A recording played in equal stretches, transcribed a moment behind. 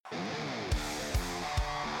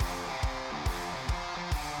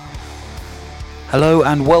Hello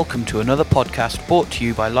and welcome to another podcast brought to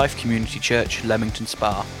you by Life Community Church, Leamington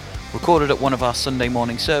Spa. Recorded at one of our Sunday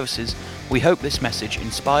morning services, we hope this message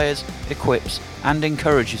inspires, equips and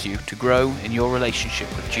encourages you to grow in your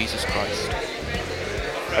relationship with Jesus Christ.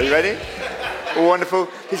 Are you ready? All wonderful.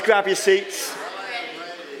 Please grab your seats.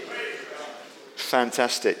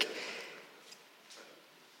 Fantastic.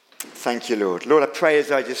 Thank you, Lord. Lord, I pray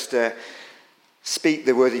as I just speak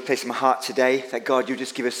the word that you placed in my heart today, that God, you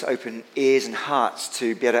just give us open ears and hearts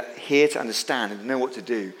to be able to hear, to understand, and know what to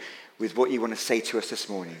do with what you want to say to us this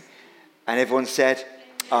morning. And everyone said,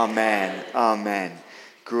 Amen. Amen.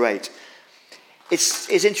 Great. It's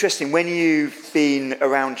interesting, when you've been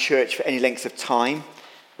around church for any length of time,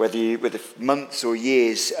 whether months or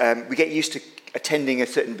years, we get used to attending a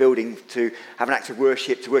certain building to have an act of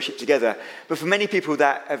worship, to worship together. But for many people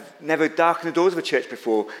that have never darkened the doors of a church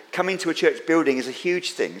before, coming to a church building is a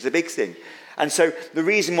huge thing, it's a big thing. And so the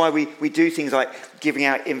reason why we do things like giving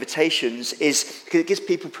out invitations is because it gives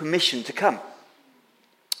people permission to come.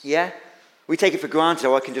 Yeah? We take it for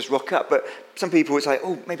granted, I can just rock up. But some people, it's like,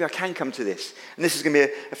 maybe I can come to this. And this is going to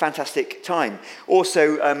be a fantastic time.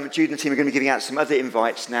 Also, Jude and the team are going to be giving out some other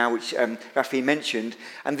invites now, which Rafi mentioned.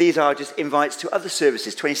 And these are just invites to other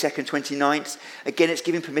services, 22nd, 29th. Again, it's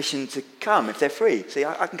giving permission to come if they're free. Say,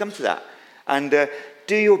 I can come to that. And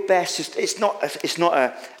do your best. It's not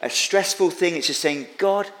a stressful thing. It's just saying,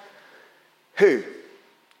 God, who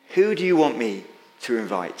do you want me to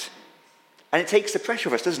invite? And it takes the pressure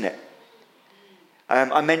off us, doesn't it?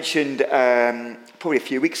 I mentioned probably a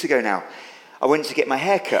few weeks ago now, I went to get my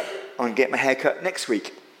hair cut. I'm going to get my hair cut next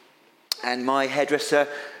week. And my hairdresser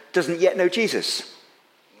doesn't yet know Jesus.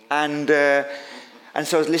 And so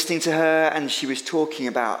I was listening to her, and she was talking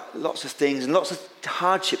about lots of things and lots of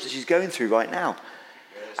hardships that she's going through right now.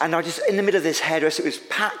 And I just, in the middle of this hairdresser, it was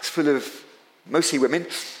packed full of mostly women.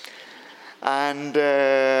 And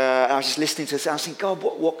I was just listening to her. I was thinking, God,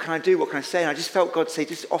 what can I do? What can I say? And I just felt God say,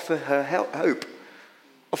 just offer her hope.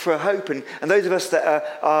 Offer her hope. And those of us that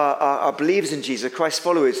are believers in Jesus, Christ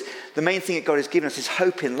followers, the main thing that God has given us is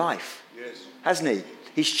hope in life. Yes. Hasn't he?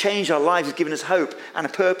 He's changed our lives. He's given us hope and a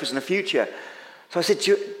purpose and a future. So I said,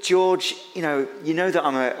 George, you know that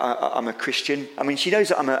I'm a Christian. I mean, she knows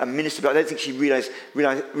that I'm a minister, but I don't think she really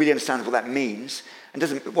understands what that means. And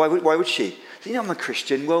doesn't. Why would she? So, I'm a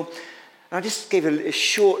Christian. Well, and I just gave a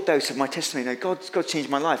short dose of my testimony. God changed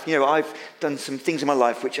my life. I've done some things in my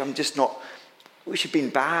life which I'm just not, which have been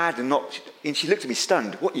bad and not. And she looked at me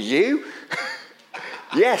stunned. What, you?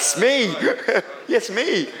 Yes, me. Yes,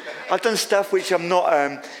 me. I've done stuff which I'm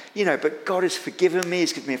not, but God has forgiven me.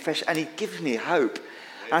 He's given me a fresh, and he gives me hope.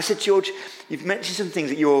 And I said, George, you've mentioned some things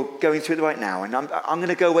that you're going through right now, and I'm going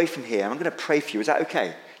to go away from here. I'm going to pray for you. Is that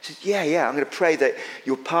okay? She said, yeah. I'm going to pray that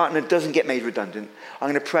your partner doesn't get made redundant. I'm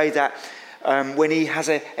going to pray that when he has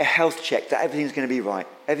a health check, that everything's going to be right.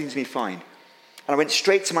 Everything's going to be fine. And I went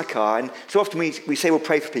straight to my car. And so often we say we'll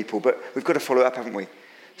pray for people, but we've got to follow up, haven't we?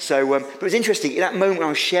 So but it was interesting. In that moment when I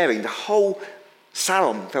was sharing, the whole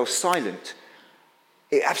salon fell silent.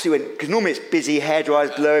 It absolutely went, because normally it's busy, hair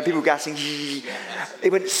dryers blowing, people gassing.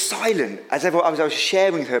 It went silent as I was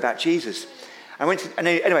sharing with her about Jesus.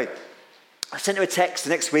 Anyway, I sent her a text the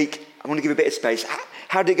next week. I want to give a bit of space.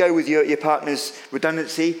 How did it go with your partner's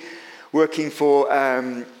redundancy? Working for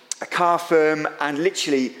a car firm, and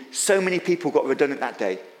literally so many people got redundant that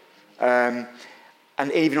day. And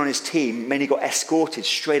even on his team, many got escorted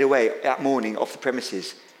straight away that morning off the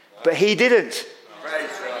premises. But he didn't.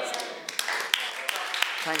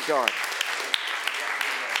 Thank God.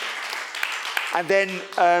 And then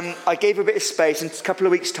I gave her a bit of space, and a couple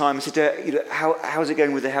of weeks' time, I said, how's it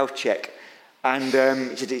going with the health check? And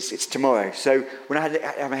he said, it's tomorrow. So when I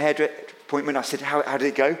had my hair appointment, I said, how did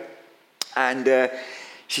it go? And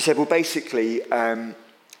she said, well, basically,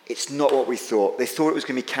 it's not what we thought. They thought it was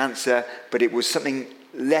going to be cancer, but it was something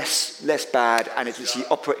less bad, and it's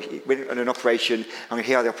actually went on an operation. I'm going to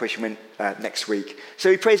hear how the operation went next week. So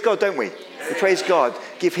we praise God, don't we? We praise God.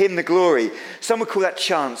 Give him the glory. Some would call that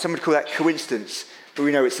chance. Some would call that coincidence. But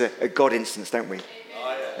we know it's a God instance, don't we?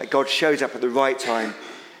 That God shows up at the right time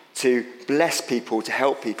to bless people, to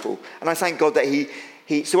help people. And I thank God that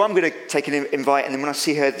so I'm going to take an invite, and then when I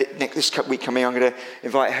see her this week coming, I'm going to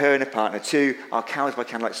invite her and her partner to our Cows by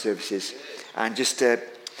Candlelight services. And just,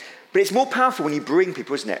 but it's more powerful when you bring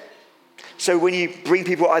people, isn't it? So when you bring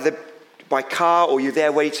people either by car or you're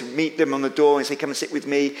there waiting to meet them on the door and say, come and sit with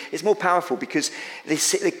me, it's more powerful because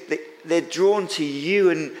they're drawn to you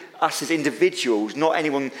and us as individuals, not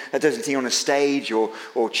anyone that does anything on a stage or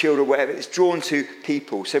children or whatever. It's drawn to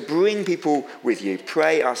people. So bring people with you.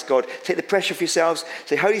 Pray, ask God. Take the pressure off yourselves.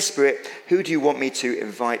 Say, Holy Spirit, who do you want me to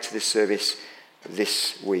invite to this service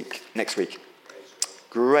next week.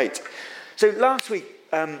 Great. So last week,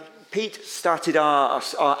 Pete started our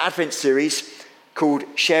Advent series called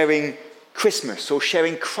Sharing Christmas or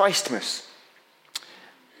Sharing Christmas.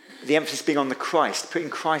 The emphasis being on the Christ, putting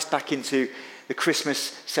Christ back into the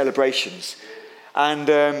Christmas celebrations. And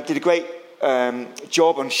did a great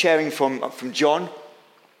job on sharing from John.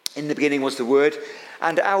 In the beginning was the Word.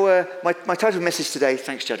 And my title of the message today,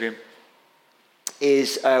 thanks Jadrian,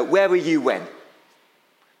 is Where Were You When?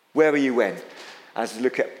 Where were you when? As we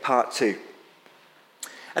look at part 2.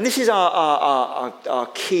 And this is our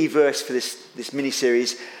key verse for this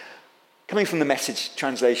mini-series, coming from the Message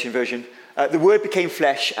translation version. The Word became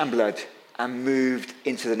flesh and blood and moved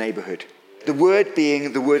into the neighborhood. The Word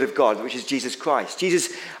being the Word of God, which is Jesus Christ.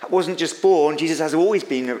 Jesus wasn't just born, Jesus has always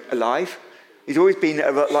been alive. He's always been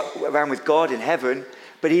around with God in heaven,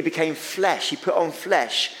 but he became flesh. He put on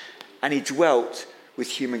flesh and he dwelt with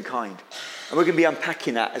humankind. And we're going to be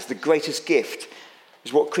unpacking that as the greatest gift,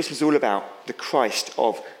 is what Christmas is all about, the Christ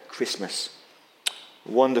of Christmas.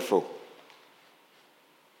 Wonderful.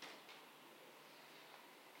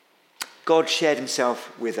 God shared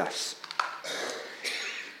himself with us.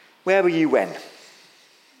 Where were you when?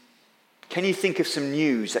 Can you think of some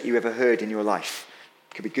news that you ever heard in your life?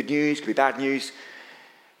 Could be good news, could be bad news.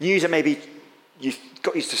 News that maybe you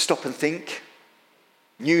got used to stop and think.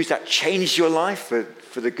 News that changed your life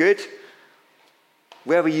for the good.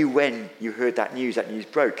 Where were you when you heard that news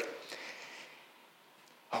broke?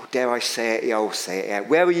 Oh, dare I say it? Yeah, I'll say it. Yeah.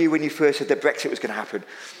 Where were you when you first heard that Brexit was going to happen?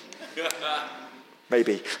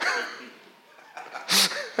 Maybe.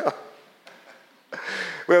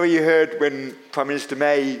 Where were you heard when Prime Minister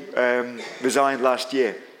May resigned last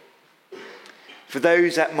year? For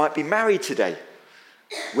those that might be married today,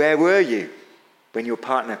 where were you when your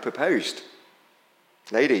partner proposed?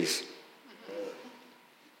 Ladies,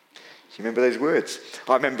 do you remember those words?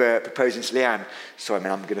 I remember proposing to Leanne. Sorry,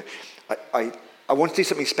 man, I want to do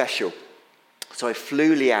something special. So I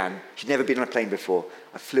flew Leanne. She'd never been on a plane before.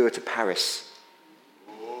 I flew her to Paris.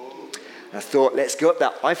 And I thought, let's go up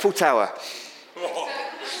that Eiffel Tower.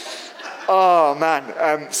 Oh,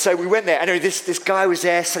 man. So we went there. Anyway, this guy was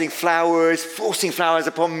there selling flowers, forcing flowers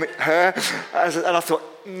upon her. And I thought,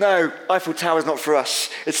 no, Eiffel Tower's not for us.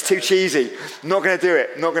 It's too cheesy. Not going to do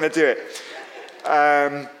it.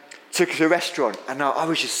 Took her to a restaurant. And I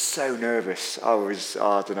was just so nervous. I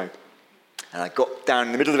don't know. And I got down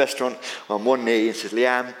in the middle of the restaurant on one knee and said,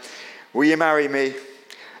 Leanne, will you marry me?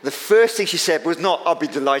 The first thing she said was not, I'll be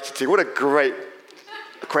delighted to. What a great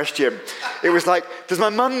question. It was like, does my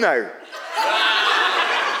mum know?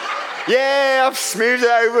 Yeah, I've smoothed it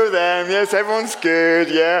over them. Yes, everyone's good.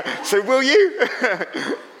 Yeah. So will you?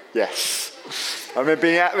 Yes. I remember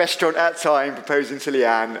being at a restaurant at the time, proposing to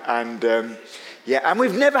Leanne, and and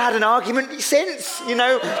we've never had an argument since. You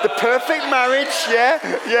know, the perfect marriage. Yeah,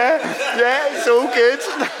 it's all good.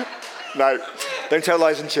 No, don't tell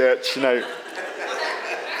lies in church. No.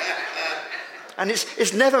 And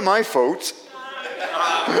it's never my fault.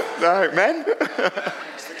 No, men.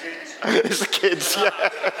 It's the kids, yeah.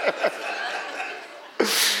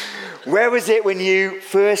 Where was it when you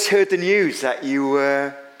first heard the news that you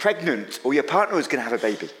were pregnant or your partner was going to have a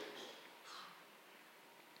baby?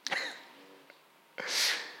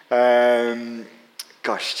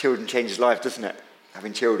 Gosh, children changes life, doesn't it?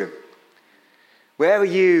 Having children. Where were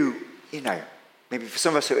you, maybe for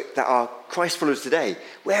some of us that are Christ followers today,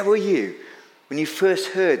 where were you when you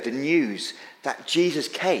first heard the news that Jesus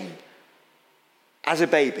came as a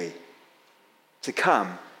baby to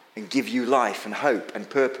come and give you life and hope and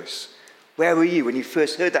purpose? Where were you when you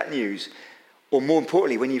first heard that news? Or more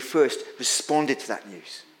importantly, when you first responded to that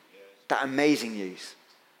news? That amazing news.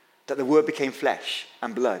 That the Word became flesh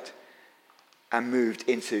and blood and moved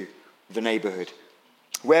into the neighborhood.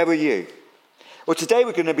 Where were you? Well, today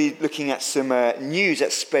we're going to be looking at some news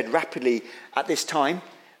that spread rapidly at this time,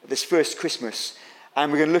 this first Christmas.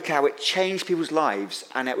 And we're going to look at how it changed people's lives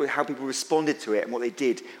and how people responded to it and what they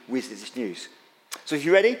did with this news. So if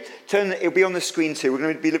you're ready, it'll be on the screen too. We're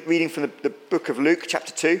going to be reading from the book of Luke,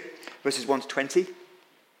 chapter 2, verses 1 to 20.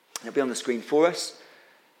 It'll be on the screen for us.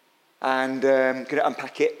 And I'm going to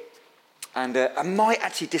unpack it. And I might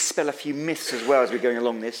actually dispel a few myths as well as we're going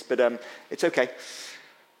along this, but it's okay.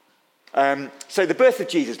 So the birth of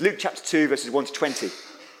Jesus, Luke chapter 2, verses 1 to 20.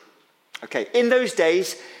 Okay, in those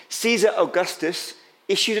days, Caesar Augustus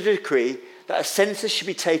issued a decree that a census should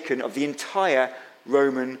be taken of the entire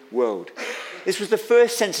Roman world. This was the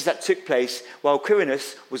first census that took place while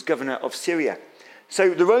Quirinius was governor of Syria.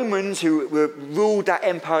 So the Romans, who ruled that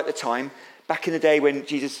empire at the time, back in the day when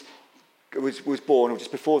Jesus was born, or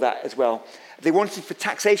just before that as well, they wanted for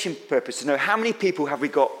taxation purpose to know how many people have we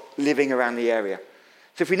got living around the area.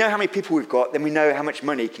 So if we know how many people we've got, then we know how much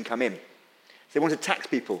money can come in. So they want to tax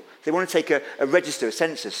people. They want to take a register, a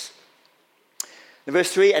census. In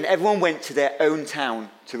verse 3, and everyone went to their own town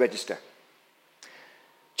to register.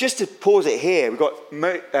 Just to pause it here, we've got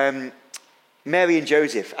Mary and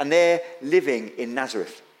Joseph, and they're living in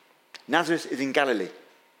Nazareth. Nazareth is in Galilee.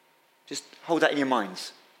 Just hold that in your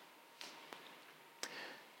minds.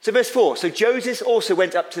 So verse 4, so Joseph also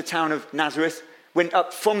went up to the town of Nazareth, went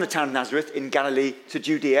up from the town of Nazareth in Galilee to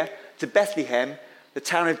Judea, to Bethlehem, the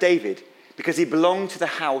town of David, because he belonged to the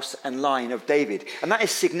house and line of David. And that is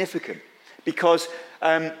significant because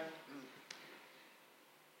it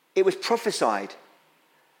was prophesied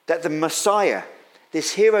that the Messiah,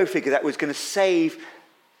 this hero figure that was going to save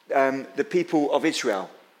the people of Israel,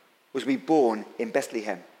 was to be born in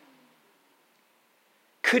Bethlehem.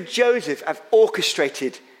 Could Joseph have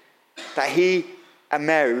orchestrated that he and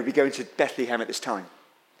Mary would be going to Bethlehem at this time?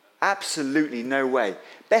 Absolutely no way.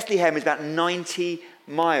 Bethlehem is about 90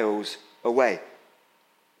 miles away.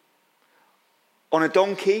 On a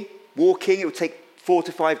donkey, walking, it would take 4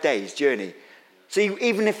 to 5 days journey. So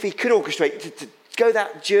even if he could orchestrate to go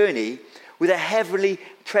that journey with a heavily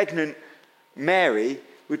pregnant Mary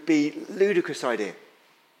would be a ludicrous idea.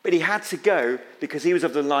 But he had to go because he was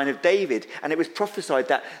of the line of David. And it was prophesied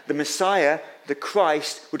that the Messiah, the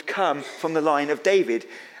Christ, would come from the line of David.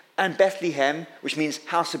 And Bethlehem, which means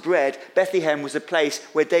house of bread, Bethlehem was the place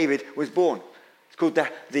where David was born. It's called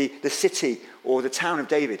the city or the town of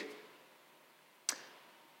David.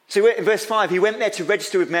 So in verse 5, he went there to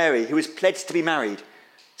register with Mary, who was pledged to be married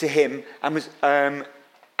to him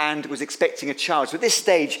and was expecting a child. So at this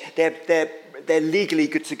stage, they're legally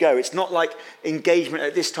good to go. It's not like engagement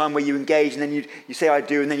at this time where you engage and then you say, I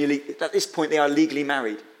do, and then you leave. At this point, they are legally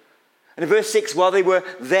married. And in verse 6, while they were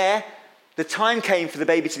there, the time came for the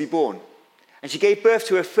baby to be born. And she gave birth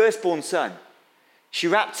to her firstborn son. She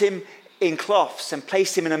wrapped him in cloths and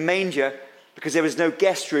placed him in a manger because there was no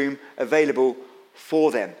guest room available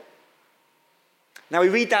for them. Now, we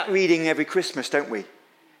read that reading every Christmas, don't we?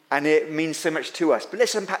 And it means so much to us. But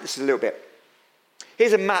let's unpack this a little bit.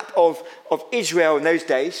 Here's a map of Israel in those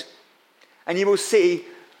days. And you will see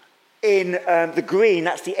in the green,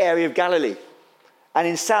 that's the area of Galilee. And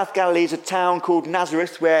in South Galilee is a town called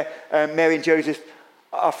Nazareth, where Mary and Joseph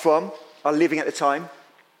are living at the time.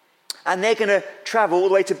 And they're going to travel all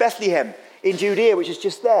the way to Bethlehem in Judea, which is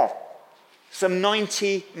just there. Some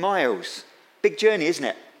 90 miles. Big journey, isn't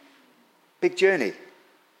it? Big journey.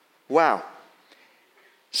 Wow.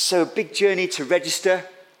 So big journey to register.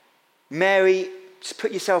 Mary, just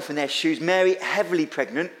put yourself in their shoes. Mary, heavily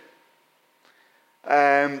pregnant.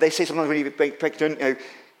 They say sometimes when you're pregnant,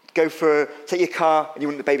 take your car and you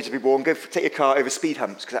want the baby to be born, take your car over speed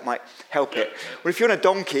humps because that might help it. Well, if you're on a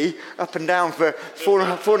donkey up and down for four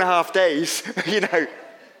and a half days,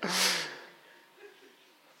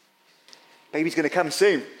 baby's going to come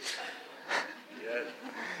soon.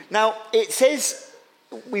 Now, it says,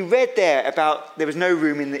 we read there about there was no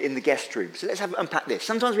room in the guest room. So let's unpack this.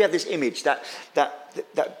 Sometimes we have this image that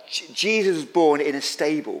Jesus was born in a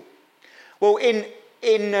stable. Well, in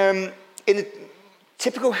the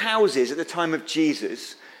typical houses at the time of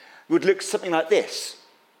Jesus would look something like this.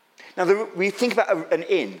 Now, we think about an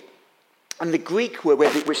inn. And the Greek word,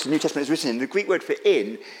 which the New Testament is written in, the Greek word for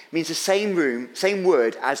inn means the same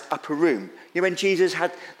word as upper room. You know when Jesus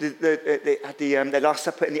had their Last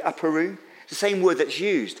Supper in the upper room? It's the same word that's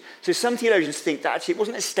used. So some theologians think that actually it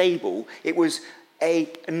wasn't a stable, it was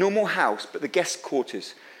a normal house, but the guest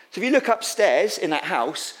quarters. So if you look upstairs in that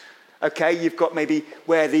house, okay, you've got maybe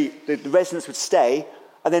where the residents would stay,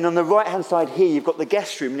 and then on the right-hand side here, you've got the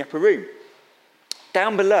guest room, the upper room.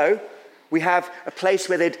 Down below, we have a place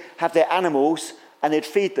where they'd have their animals and they'd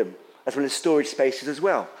feed them, as well as storage spaces as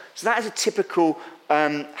well. So that is a typical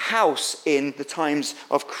house in the times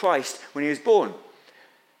of Christ when he was born.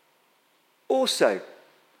 Also,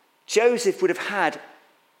 Joseph would have had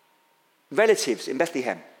relatives in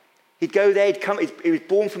Bethlehem. He'd go there, he was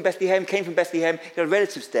born from Bethlehem, came from Bethlehem, he had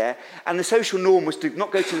relatives there, and the social norm was to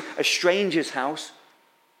not go to a stranger's house,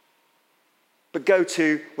 but go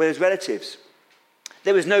to where there's relatives.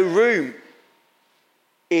 There was no room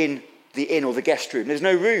in the inn or the guest room. There's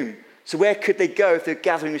no room. So where could they go if they're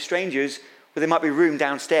gathering with strangers? Well, there might be room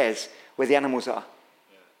downstairs where the animals are.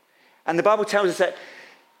 Yeah. And the Bible tells us that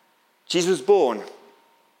Jesus was born,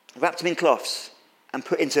 wrapped him in cloths, and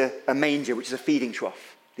put into a manger, which is a feeding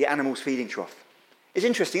trough, the animal's feeding trough. It's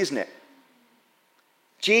interesting, isn't it?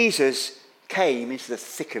 Jesus came into the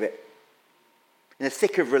thick of it, in the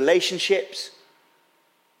thick of relationships,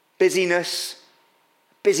 busyness,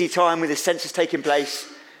 busy time with the census taking place.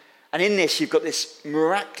 And in this, you've got this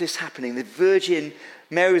miraculous happening.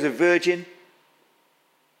 Mary was a virgin,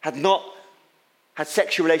 had not had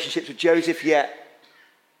sexual relationships with Joseph yet.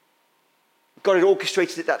 God had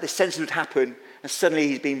orchestrated it that this census would happen, and suddenly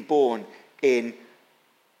he's been born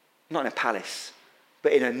not in a palace,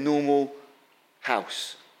 but in a normal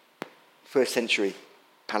house. First century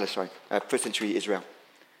Israel.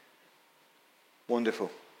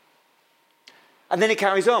 Wonderful. And then it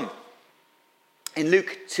carries on. In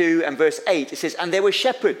Luke 2 and verse 8, it says, and there were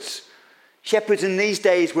shepherds. Shepherds in these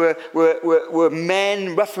days were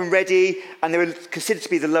men, rough and ready, and they were considered to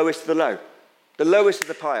be the lowest of the low. The lowest of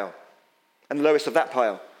the pile, and the lowest of that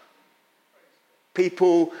pile.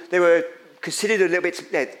 People, they were considered a little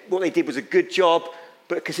bit, what they did was a good job,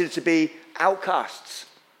 but considered to be outcasts.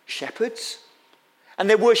 Shepherds. And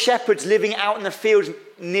there were shepherds living out in the fields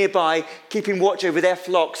nearby, keeping watch over their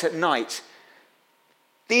flocks at night.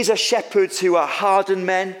 These are shepherds who are hardened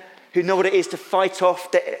men, who know what it is to fight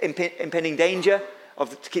off the impending danger,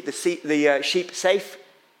 to keep the sheep safe.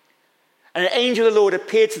 And an angel of the Lord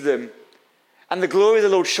appeared to them, and the glory of the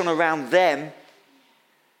Lord shone around them,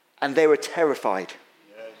 and they were terrified.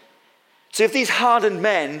 Yeah. So if these hardened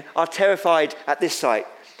men are terrified at this sight,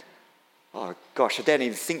 oh gosh, I don't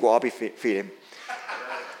even think what I'll be feeling.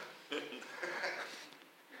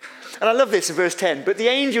 And I love this in verse 10. But the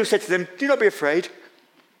angel said to them, do not be afraid.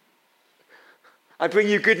 I bring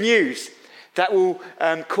you good news that will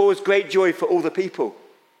cause great joy for all the people.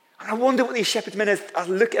 And I wonder what these shepherd men as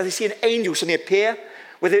they see an angel suddenly appear,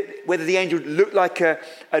 whether the angel looked like a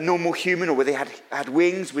normal human or whether they had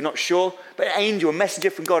wings, we're not sure. But an angel, a messenger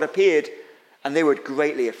from God appeared, and they were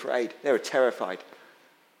greatly afraid. They were terrified.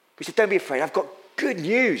 He said, don't be afraid. I've got good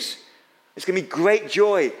news. It's going to be great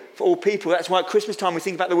joy for all people. That's why at Christmas time we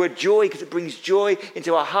think about the word joy, because it brings joy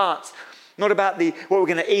into our hearts. Not about what we're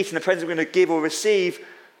going to eat and the presents we're going to give or receive,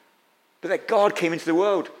 but that God came into the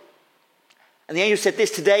world. And the angel said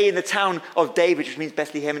this, today in the town of David, which means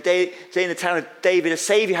Bethlehem, and today in the town of David, a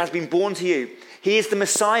Savior has been born to you. He is the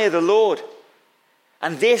Messiah, the Lord.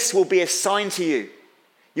 And this will be a sign to you.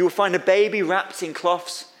 You will find a baby wrapped in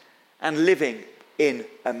cloths and living in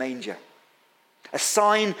a manger. A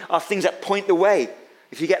sign are things that point the way.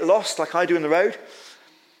 If you get lost, like I do on the road,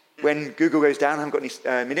 when Google goes down, I haven't got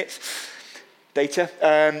any data,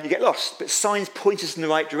 you get lost. But signs point us in the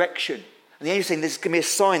right direction. And the angel is saying there's going to be a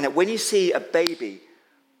sign that when you see a baby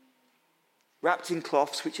wrapped in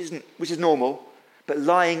cloths, which is normal, but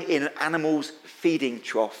lying in an animal's feeding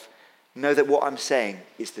trough, know that what I'm saying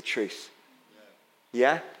is the truth.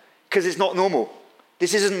 Yeah? Because it's not normal.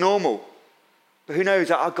 This isn't normal. But who knows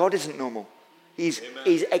that our God isn't normal. He's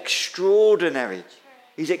extraordinary.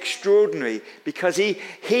 He's extraordinary because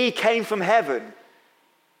he came from heaven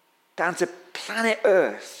down to planet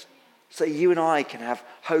Earth so you and I can have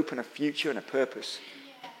hope and a future and a purpose.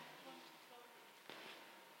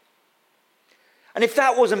 And if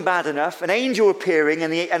that wasn't bad enough, an angel appearing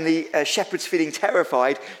and the shepherds feeling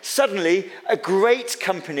terrified, suddenly a great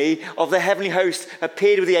company of the heavenly host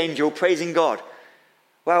appeared with the angel praising God.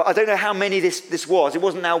 Well, I don't know how many this was. It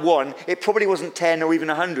wasn't now one. It probably wasn't 10 or even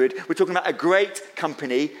 100. We're talking about a great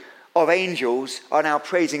company of angels are now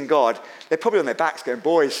praising God. They're probably on their backs going,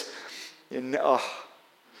 boys,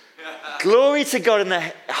 glory to God in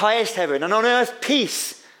the highest heaven, and on earth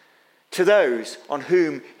peace to those on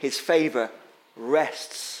whom his favor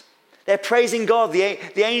rests. They're praising God,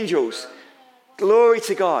 the angels. Glory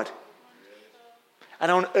to God.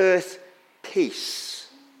 And on earth peace.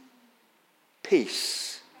 Peace.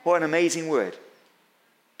 What an amazing word.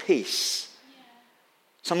 Peace.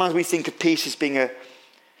 Sometimes we think of peace as being a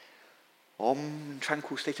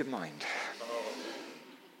tranquil state of mind.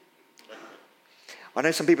 I know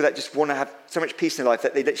some people that just want to have so much peace in their life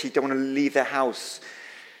that they literally don't want to leave their house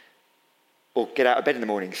or get out of bed in the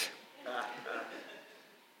mornings.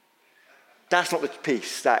 That's not the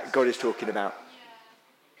peace that God is talking about.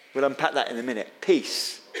 We'll unpack that in a minute.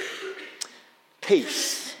 Peace.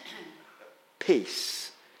 Peace.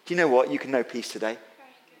 Peace. Do you know what? You can know peace today.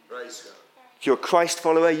 If you're a Christ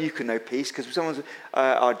follower, you can know peace, because sometimes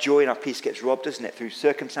our joy and our peace gets robbed, doesn't it, through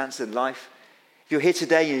circumstances in life. If you're here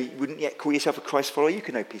today and you wouldn't yet call yourself a Christ follower, you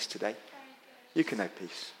can know peace today. You can know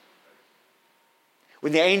peace.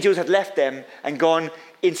 When the angels had left them and gone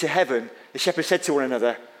into heaven, the shepherds said to one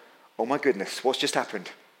another, oh my goodness, what's just happened?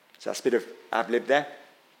 So that's a bit of ad-lib there.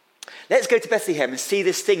 Let's go to Bethlehem and see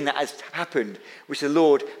this thing that has happened, which the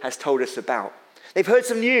Lord has told us about. They've heard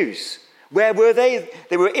some news. Where were they?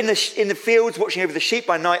 They were in the fields watching over the sheep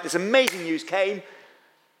by night. This amazing news came.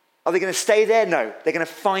 Are they going to stay there? No. They're going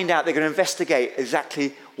to find out. They're going to investigate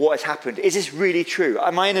exactly what has happened. Is this really true?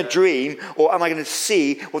 Am I in a dream, or am I going to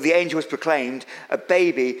see what the angel has proclaimed? A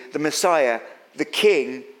baby, the Messiah, the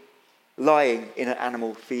King, lying in an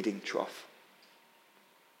animal feeding trough.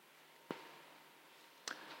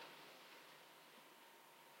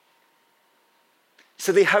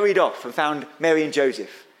 So they hurried off and found Mary and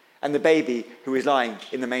Joseph and the baby who was lying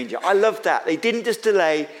in the manger. I love that. They didn't just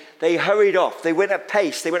delay. They hurried off. They went at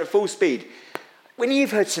pace. They went at full speed. When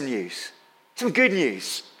you've heard some news, some good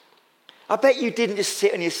news, I bet you didn't just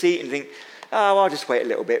sit on your seat and think, oh, I'll just wait a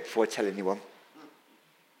little bit before I tell anyone.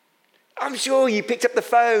 I'm sure you picked up the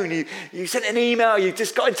phone, you sent an email, you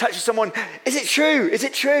just got in touch with someone. Is it true? Is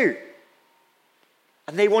it true?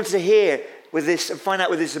 And they wanted to hear with this and find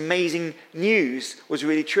out whether this amazing news was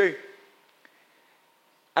really true.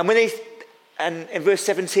 And in verse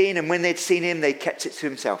 17, and when they'd seen him, they kept it to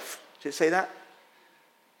himself. Did it say that?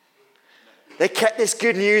 They kept this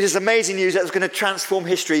good news, this amazing news that was going to transform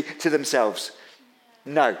history to themselves.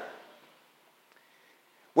 No.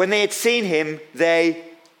 When they had seen him, they...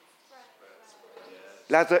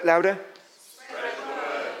 Louder?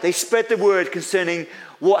 They spread the word concerning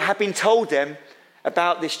what had been told them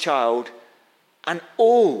about this child, and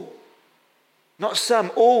all, not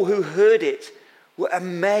some, all who heard it were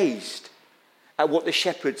amazed at what the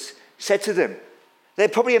shepherds said to them. They're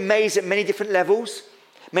probably amazed at many different levels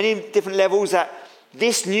that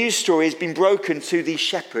this news story has been broken to these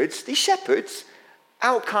shepherds,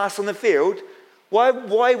 outcasts on the field.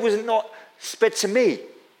 Why was it not spread to me?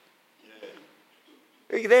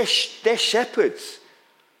 They're shepherds.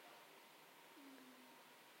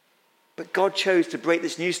 But God chose to break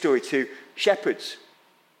this news story to shepherds.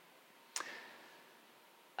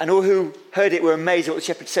 And all who heard it were amazed at what the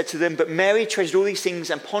shepherds said to them. But Mary treasured all these things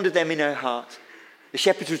and pondered them in her heart. The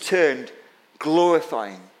shepherds returned,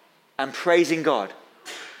 glorifying and praising God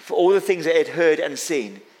for all the things they had heard and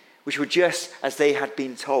seen, which were just as they had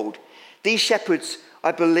been told. These shepherds,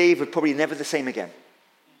 I believe, were probably never the same again.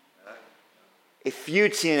 If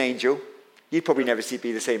you'd seen an angel, you'd probably never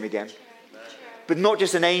be the same again. But not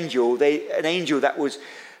just an angel that was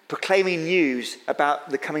proclaiming news about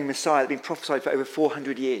the coming Messiah that had been prophesied for over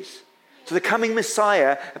 400 years. So the coming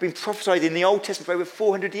Messiah had been prophesied in the Old Testament for over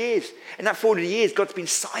 400 years. In that 400 years, God's been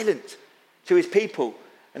silent to his people.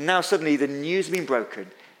 And now suddenly the news has been broken.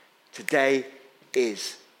 Today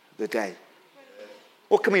is the day.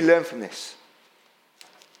 What can we learn from this?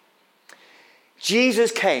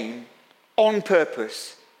 Jesus came on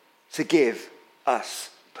purpose to give us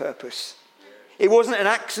purpose. It wasn't an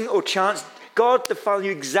accident or chance. God the Father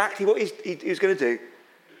knew exactly what he was going to do.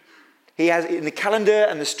 He has, in the calendar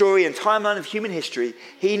and the story and timeline of human history,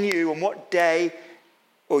 he knew on what day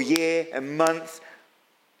or year and month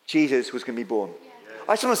Jesus was going to be born.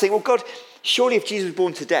 I sometimes think, well, God, surely if Jesus was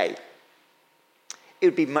born today, it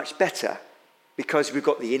would be much better because we've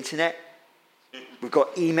got the internet, we've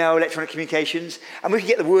got email, electronic communications, and we can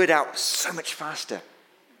get the word out so much faster.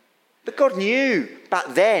 But God knew back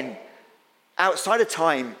then, outside of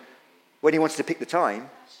time, when he wanted to pick the time,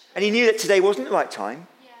 and he knew that today wasn't the right time.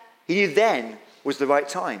 He knew then was the right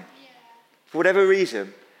time, for whatever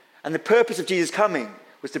reason. And the purpose of Jesus coming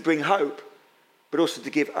was to bring hope, but also to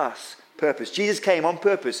give us purpose. Jesus came on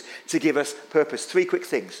purpose to give us purpose. 3 quick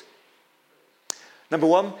things. Number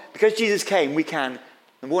one, because Jesus came, we can,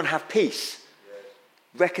 number one, have peace.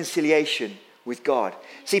 Reconciliation with God.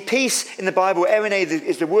 See, peace in the Bible, erene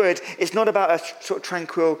is the word. It's not about a sort of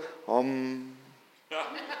tranquil,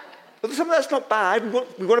 But that's not bad.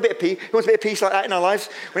 We want a bit of peace. We want a bit of peace like that in our lives.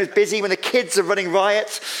 When it's busy, when the kids are running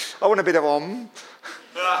riots, I want a bit of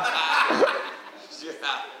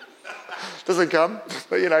Doesn't come,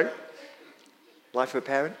 but life of a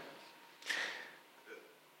parent.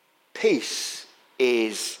 Peace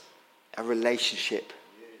is a relationship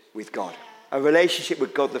with God. A relationship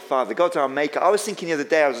with God the Father. God's our maker. I was thinking the other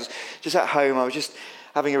day, I was just at home, I was just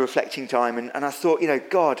having a reflecting time, and I thought,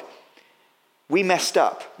 God, we messed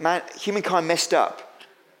up. Humankind messed up.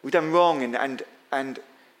 We've done wrong, and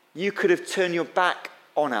you could have turned your back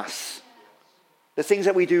on us. The things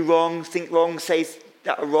that we do wrong, think wrong, say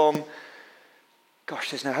that are wrong,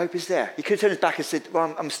 gosh, there's no hope, is there? He could have turned his back and said,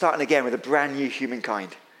 well, I'm starting again with a brand new humankind.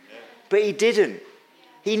 Yeah. But he didn't.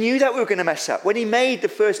 He knew that we were going to mess up. When he made the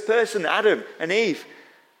first person, Adam and Eve,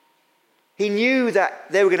 he knew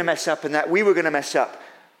that they were going to mess up and that we were going to mess up.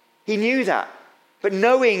 He knew that. But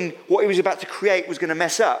knowing what he was about to create was going to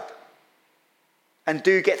mess up and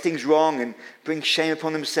get things wrong and bring shame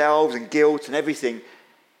upon themselves and guilt and everything,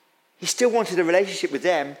 he still wanted a relationship with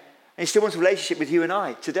them, and he still wants a relationship with you and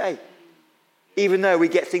I today, even though we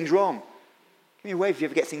get things wrong. Give me a wave if you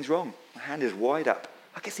ever get things wrong. My hand is wide up.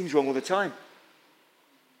 I get things wrong all the time.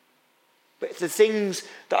 But it's the things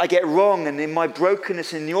that I get wrong, and in my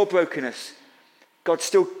brokenness and in your brokenness, God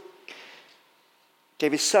still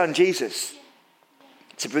gave his son, Jesus,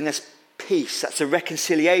 to bring us peace. That's a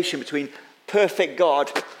reconciliation between perfect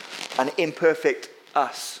God and imperfect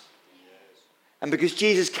us. And because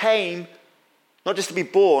Jesus came, not just to be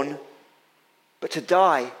born, but to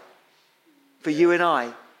die for you and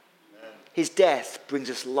I, his death brings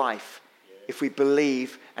us life if we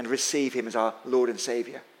believe and receive him as our Lord and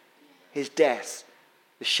Saviour. His death,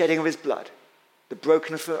 the shedding of his blood, the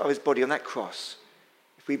brokenness of his body on that cross,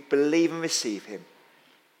 if we believe and receive him,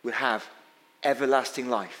 we'll have everlasting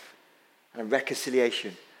life and a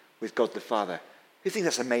reconciliation with God the Father. Who thinks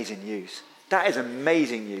that's amazing news? That is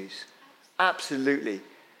amazing news. Absolutely.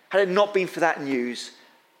 Had it not been for that news,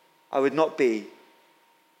 I would not be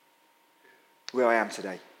where I am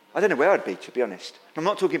today. I don't know where I'd be, to be honest. I'm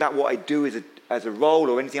not talking about what I do as a role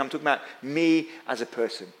or anything. I'm talking about me as a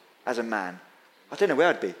person, as a man. I don't know where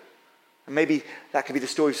I'd be. And maybe that could be the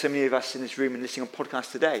story of so many of us in this room and listening on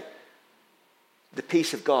podcasts today. The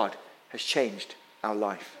peace of God has changed our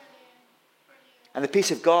life. And the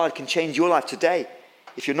peace of God can change your life today.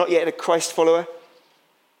 If you're not yet a Christ follower,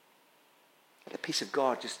 let the peace of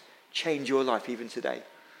God just change your life even today.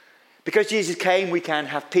 Because Jesus came, we can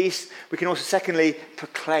have peace. We can also, secondly,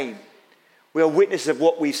 proclaim. We are witnesses of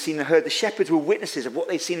what we've seen and heard. The shepherds were witnesses of what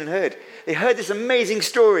they've seen and heard. They heard this amazing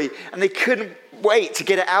story, and they couldn't wait to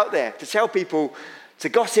get it out there, to tell people, to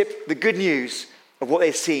gossip the good news of what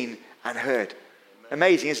they've seen and heard.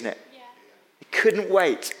 Amazing, isn't it? Yeah. They couldn't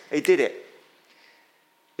wait. They did it.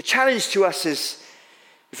 The challenge to us is,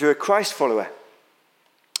 if you're a Christ follower,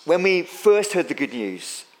 when we first heard the good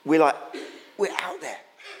news, we're out there.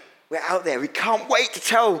 We're out there. We can't wait to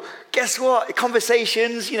tell. Guess what?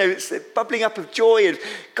 Conversations, it's bubbling up of joy, and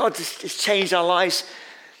God has changed our lives.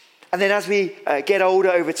 And then as we get older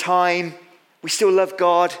over time, we still love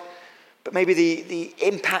God, but maybe the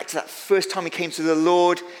impact of that first time we came to the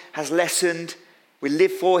Lord has lessened. We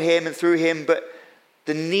live for him and through him, but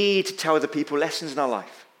the need to tell other people lessens in our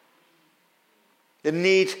life. The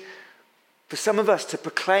need for some of us to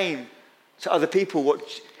proclaim to other people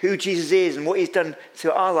who Jesus is and what he's done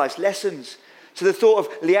to our lives, lessons. So the thought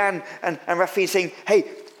of Leanne and Rafi saying, hey,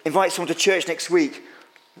 invite someone to church next week.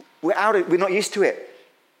 We're not used to it.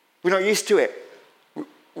 We're not used to it.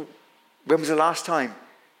 When was the last time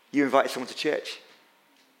you invited someone to church?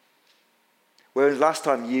 When was the last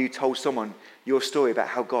time you told someone your story about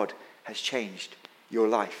how God has changed your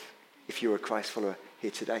life, if you're a Christ follower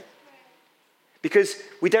here today? Because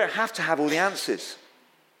we don't have to have all the answers.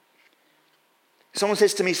 Someone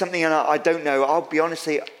says to me something and I don't know, I'll be honest,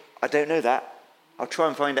 say, I don't know that. I'll try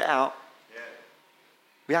and find it out. Yeah.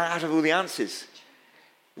 We don't have all the answers.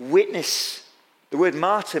 Witness. The word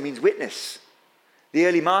martyr means witness. The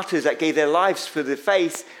early martyrs that gave their lives for the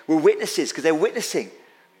faith were witnesses because they're witnessing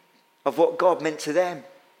of what God meant to them.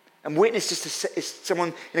 And witness is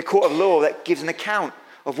someone in a court of law that gives an account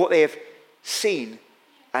of what they have seen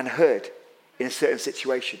and heard in a certain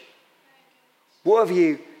situation. What have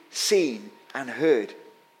you seen and heard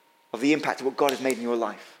of the impact of what God has made in your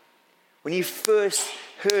life? When you first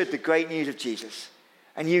heard the great news of Jesus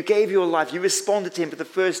and you gave your life, you responded to him for the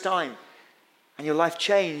first time and your life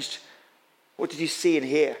changed, what did you see and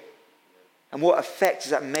hear? And what effect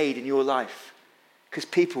has that made in your life? Because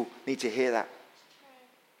people need to hear that.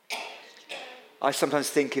 I sometimes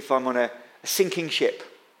think if I'm on a sinking ship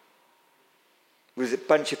with a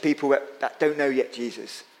bunch of people that don't know yet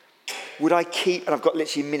Jesus, would I keep, and I've got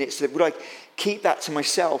literally minutes, would I keep that to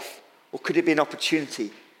myself, or could it be an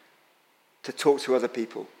opportunity to talk to other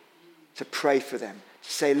people, to pray for them, to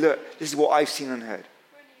say, look, this is what I've seen and heard.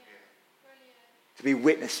 To be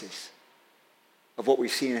witnesses of what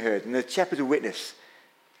we've seen and heard. And the shepherd will witness.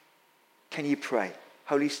 Can you pray?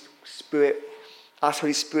 Holy Spirit, ask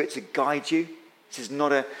Holy Spirit to guide you. This is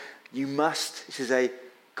not a, you must. This is a,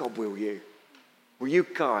 God, will you? Will you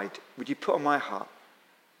guide? Would you put on my heart?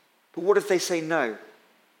 But what if they say no?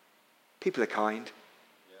 People are kind.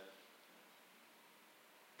 Yeah.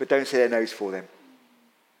 But don't say their no's for them.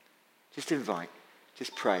 Just invite.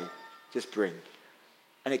 Just pray. Just bring.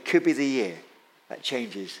 And it could be the year that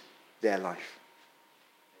changes their life.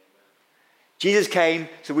 Jesus came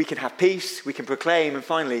so we can have peace, we can proclaim, and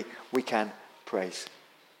finally, we can praise.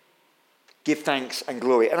 Give thanks and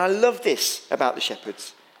glory. And I love this about the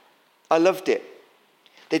shepherds. I loved it.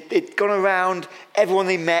 They'd gone around, everyone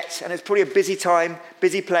they met, and it's probably a busy time,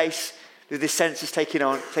 busy place, with this census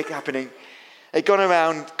happening. They'd gone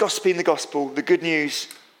around gossiping the gospel, the good news,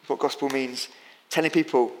 what gospel means, telling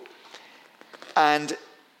people And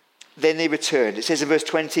then they returned. It says in verse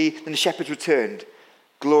 20, then the shepherds returned,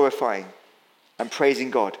 glorifying and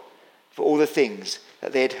praising God for all the things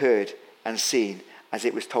that they had heard and seen as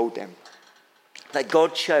it was told them. That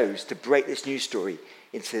God chose to break this news story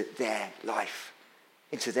into their life.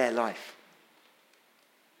 Into their life.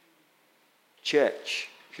 Church,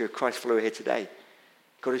 if you're a Christ follower here today,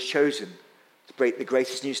 God has chosen to break the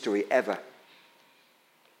greatest news story ever.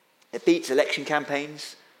 It beats election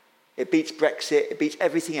campaigns. It beats Brexit. It beats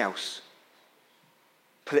everything else.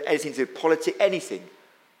 Put anything to politics, anything.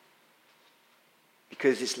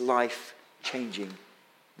 Because it's life-changing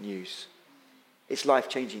news. It's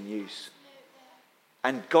life-changing news.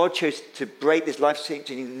 And God chose to break this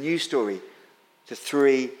life-changing news story to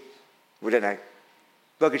 3, we don't know,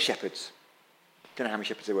 rugged shepherds. Don't know how many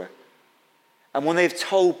shepherds there were. And when they've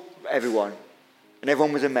told everyone, and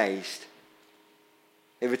everyone was amazed,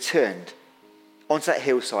 they returned onto that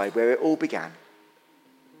hillside where it all began.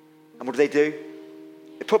 And what did they do?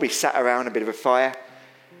 They probably sat around a bit of a fire,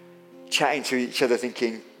 chatting to each other,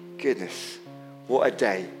 thinking, goodness, what a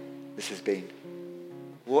day this has been.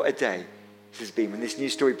 What a day this has been when this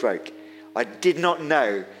news story broke. I did not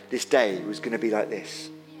know this day was going to be like this.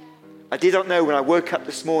 I did not know when I woke up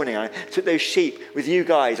this morning, I took those sheep with you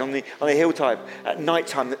guys on the hilltop at night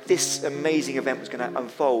time, that this amazing event was going to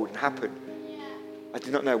unfold and happen. I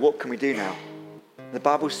did not know. What can we do now? The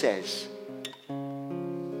Bible says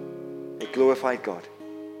they glorified God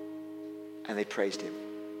and they praised him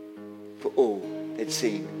for all they'd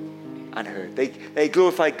seen and heard. They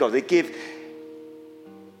glorified God. They give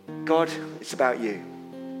God, it's about you.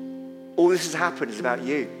 All this has happened is about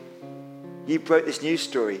you. You broke this news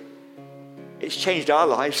story. It's changed our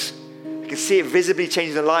lives. You can see it visibly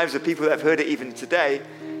changing the lives of people that have heard it even today.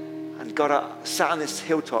 And God, I sat on this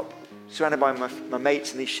hilltop, surrounded by my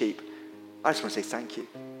mates and these sheep. I just want to say thank you.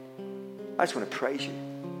 I just want to praise you.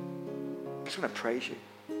 I just want to praise you.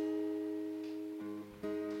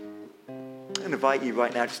 I'm going to invite you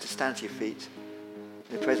right now just to stand to your feet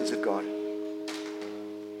in the presence of God.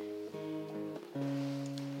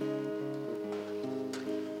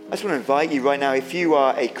 I just want to invite you right now, if you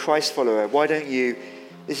are a Christ follower, why don't you,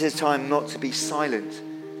 this is a time not to be silent,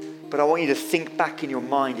 but I want you to think back in your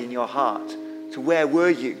mind, in your heart, to where were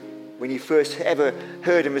you when you first ever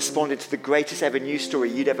heard and responded to the greatest ever news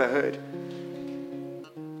story you'd ever heard?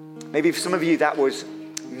 Maybe for some of you that was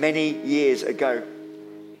many years ago.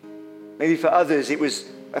 Maybe for others it was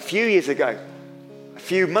a few years ago, a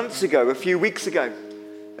few months ago, a few weeks ago.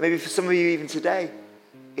 And maybe for some of you even today,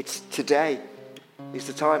 it's today. It's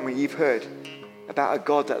the time when you've heard about a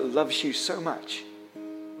God that loves you so much.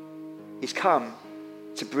 He's come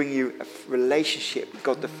to bring you a relationship with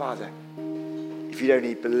God the Father. If you'd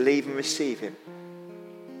only believe and receive him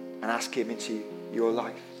and ask him into your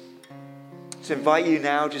life. So I invite you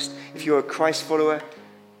now, just if you're a Christ follower,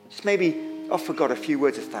 just maybe offer God a few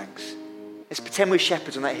words of thanks. Let's pretend we're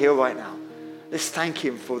shepherds on that hill right now. Let's thank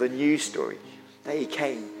him for the news story that he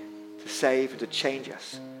came to save and to change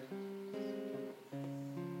us.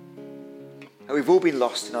 And we've all been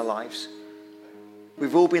lost in our lives.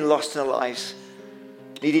 We've all been lost in our lives,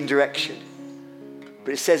 needing direction.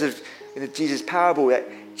 But it says in the Jesus parable that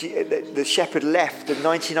the shepherd left the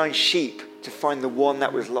 99 sheep to find the one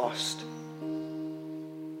that was lost.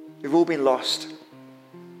 We've all been lost.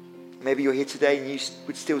 Maybe you're here today and you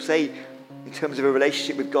would still say, in terms of a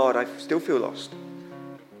relationship with God, I still feel lost.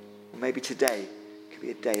 Or maybe today could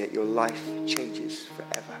be a day that your life changes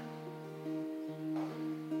forever.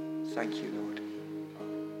 Thank you, Lord.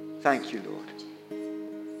 Thank you, Lord.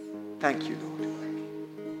 Thank you, Lord.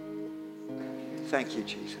 Thank you,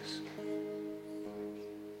 Jesus.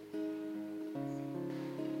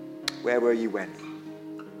 Where were you when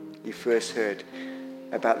you first heard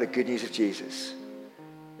about the good news of Jesus?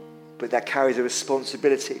 But that carries a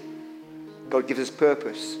responsibility. God gives us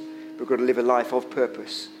purpose, but we've got to live a life of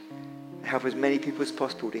purpose. And help as many people as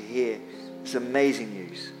possible to hear this amazing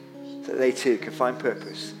news, so that they too can find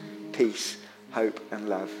purpose, peace, hope and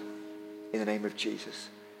love in the name of Jesus.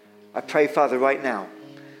 I pray, Father, right now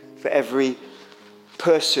for every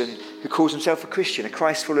person who calls himself a Christian, a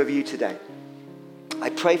Christ follower of you today. I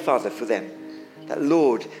pray, Father, for them, that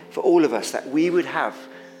Lord, for all of us, that we would have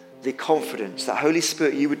the confidence that Holy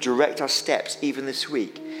Spirit, you would direct our steps even this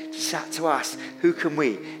week to us. Who can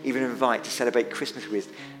we even invite to celebrate Christmas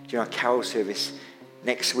with during our carol service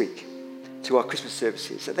next week, to our Christmas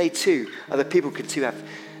services, that they too, other people can too have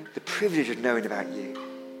the privilege of knowing about you.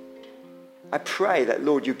 I pray that,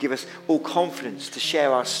 Lord, you give us all confidence to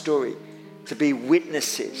share our story, to be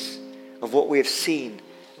witnesses of what we have seen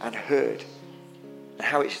and heard and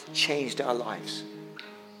how it's changed our lives.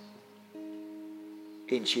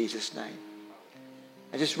 in Jesus' name.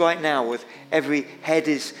 And just right now, with every head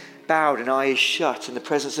is bowed and eyes shut in the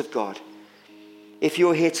presence of God, if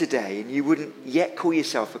you're here today and you wouldn't yet call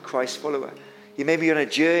yourself a Christ follower, you may be on a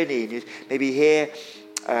journey and you maybe here,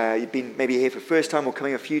 you've been maybe here for the first time or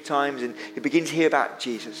coming a few times, and you begin to hear about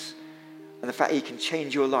Jesus and the fact that he can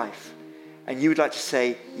change your life. And you would like to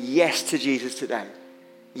say yes to Jesus today.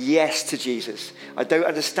 Yes to Jesus. I don't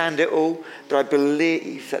understand it all, but I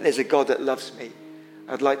believe that there's a God that loves me.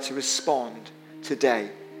 I'd like to respond today.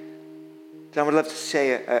 Then I would love to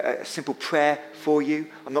say a simple prayer for you.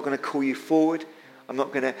 I'm not going to call you forward. I'm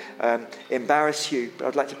not going to embarrass you, but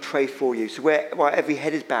I'd like to pray for you. So while every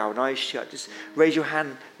head is bowed and eyes shut, just raise your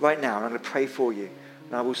hand right now and I'm going to pray for you.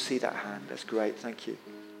 And I will see that hand. That's great. Thank you.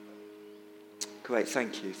 Great.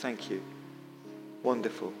 Thank you. Thank you.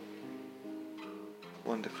 Wonderful.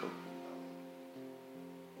 Wonderful.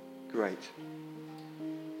 Great.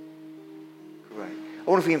 Great. I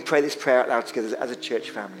wonder if we can pray this prayer out loud together as a church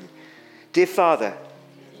family. Dear Father,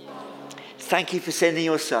 thank you for sending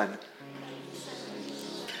your Son,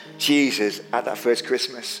 Jesus, at that first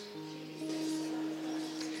Christmas.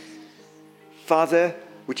 Father,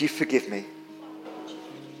 would you forgive me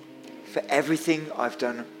for everything I've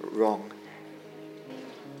done wrong?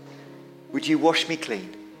 Would you wash me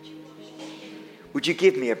clean? Would you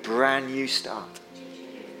give me a brand new start?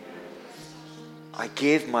 I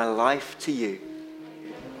give my life to you.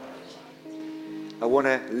 I want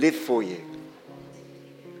to live for you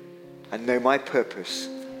and know my purpose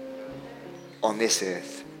on this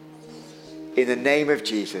earth. In the name of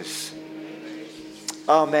Jesus.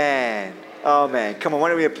 Amen. Amen. Come on, why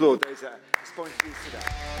don't we applaud those that responded to you today?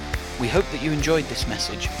 We hope that you enjoyed this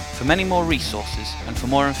message. For many more resources and for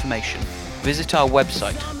more information, visit our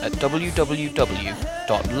website at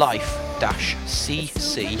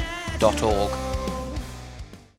www.life-cc.org.